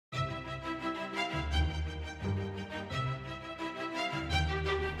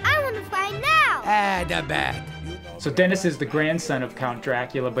gonna find out. Ah, not bad. So Dennis is the grandson of Count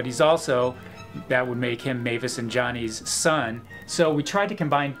Dracula, but he's also, that would make him Mavis and Johnny's son. So we tried to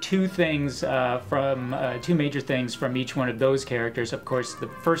combine two things two major things from each one of those characters. Of course, the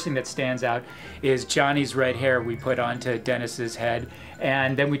first thing that stands out is Johnny's red hair we put onto Dennis's head,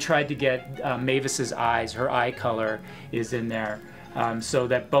 and then we tried to get Mavis's eyes. Her eye color is in there, so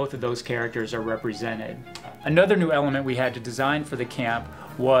that both of those characters are represented. Another new element we had to design for the camp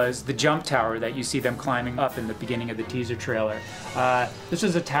was the jump tower that you see them climbing up in the beginning of the teaser trailer. This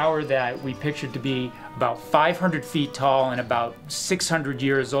was a tower that we pictured to be about 500 feet tall and about 600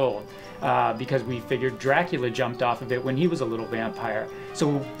 years old, because we figured Dracula jumped off of it when he was a little vampire.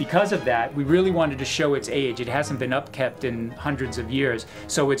 So because of that, we really wanted to show its age. It hasn't been upkept in hundreds of years,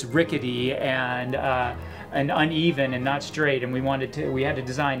 so it's rickety and uneven and not straight, and we had to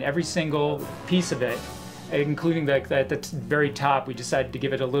design every single piece of it, including at the very top. We decided to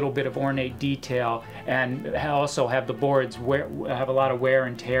give it a little bit of ornate detail and also have the boards have a lot of wear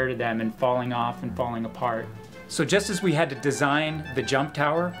and tear to them and falling off and falling apart. So just as we had to design the jump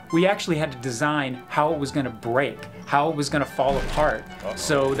tower, we actually had to design how it was going to break, how it was going to fall apart,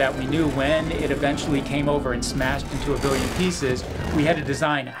 so that we knew when it eventually came over and smashed into a billion pieces, we had to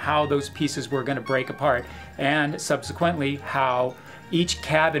design how those pieces were going to break apart, and subsequently how each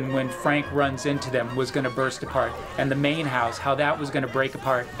cabin, when Frank runs into them, was going to burst apart, and the main house, how that was going to break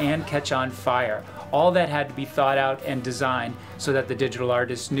apart and catch on fire. All that had to be thought out and designed so that the digital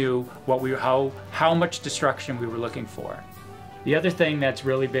artists knew how much destruction we were looking for. The other thing that's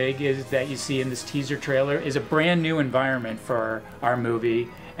really big is that you see in this teaser trailer is a brand new environment for our movie,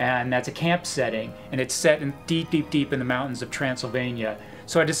 and that's a camp setting, and it's set in deep in the mountains of Transylvania.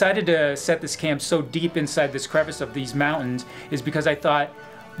 So I decided to set this camp so deep inside this crevice of these mountains is because I thought,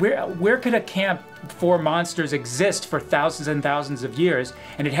 where could a camp for monsters exist for thousands and thousands of years?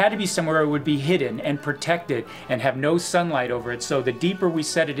 And it had to be somewhere it would be hidden and protected and have no sunlight over it. So the deeper we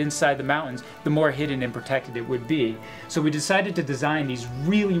set it inside the mountains, the more hidden and protected it would be. So we decided to design these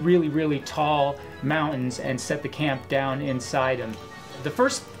really tall mountains and set the camp down inside them. The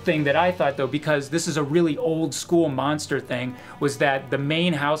first thing that I thought, though, because this is a really old school monster thing, was that the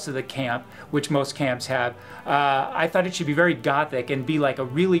main house of the camp, which most camps have, I thought it should be very gothic and be like a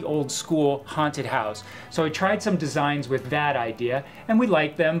really old school haunted house. So I tried some designs with that idea, and we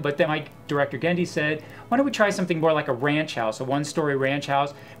liked them, but then my director Gendy said, why don't we try something more like a ranch house, a one-story ranch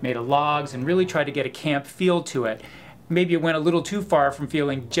house made of logs, and really try to get a camp feel to it. Maybe it went a little too far from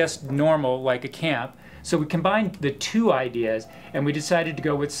feeling just normal like a camp. So we combined the two ideas, and we decided to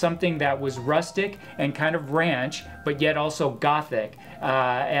go with something that was rustic and kind of ranch, but yet also gothic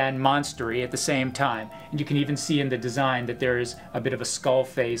and monstery at the same time. And you can even see in the design that there is a bit of a skull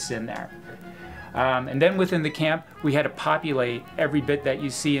face in there. And then within the camp, we had to populate every bit that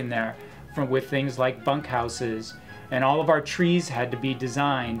you see in there, with things like bunkhouses. And all of our trees had to be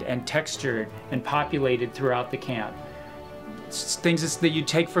designed and textured and populated throughout the camp. Things that you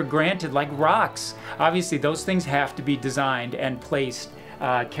take for granted, like rocks. Obviously, those things have to be designed and placed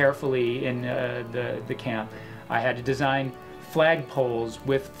carefully in the camp. I had to design flagpoles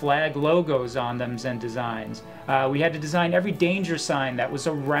with flag logos on them and designs. We had to design every danger sign that was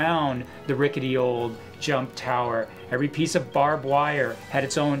around the rickety old jump tower. Every piece of barbed wire had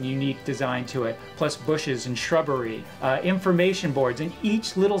its own unique design to it, plus bushes and shrubbery. Information boards, and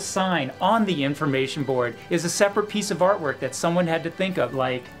each little sign on the information board is a separate piece of artwork that someone had to think of,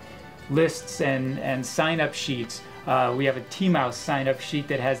 like lists and sign-up sheets. We have a T-Mouse sign-up sheet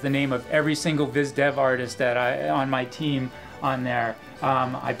that has the name of every single Viz Dev artist that on my team on there.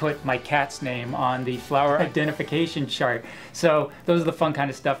 I put my cat's name on the flower identification chart. So those are the fun kind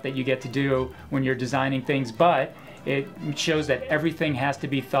of stuff that you get to do when you're designing things, but it shows that everything has to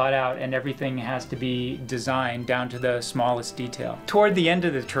be thought out and everything has to be designed down to the smallest detail. Toward the end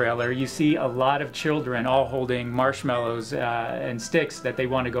of the trailer, you see a lot of children all holding marshmallows and sticks that they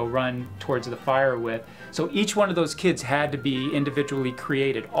want to go run towards the fire with. So each one of those kids had to be individually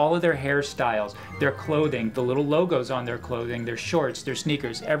created. All of their hairstyles, their clothing, the little logos on their clothing, their shorts, their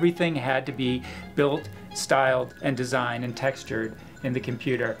sneakers, everything had to be built, styled, and designed and textured in the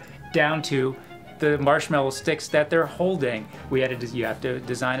computer, down to the marshmallow sticks that they're holding. You have to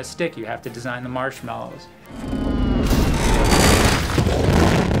design a stick, you have to design the marshmallows.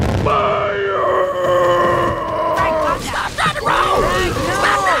 Fire!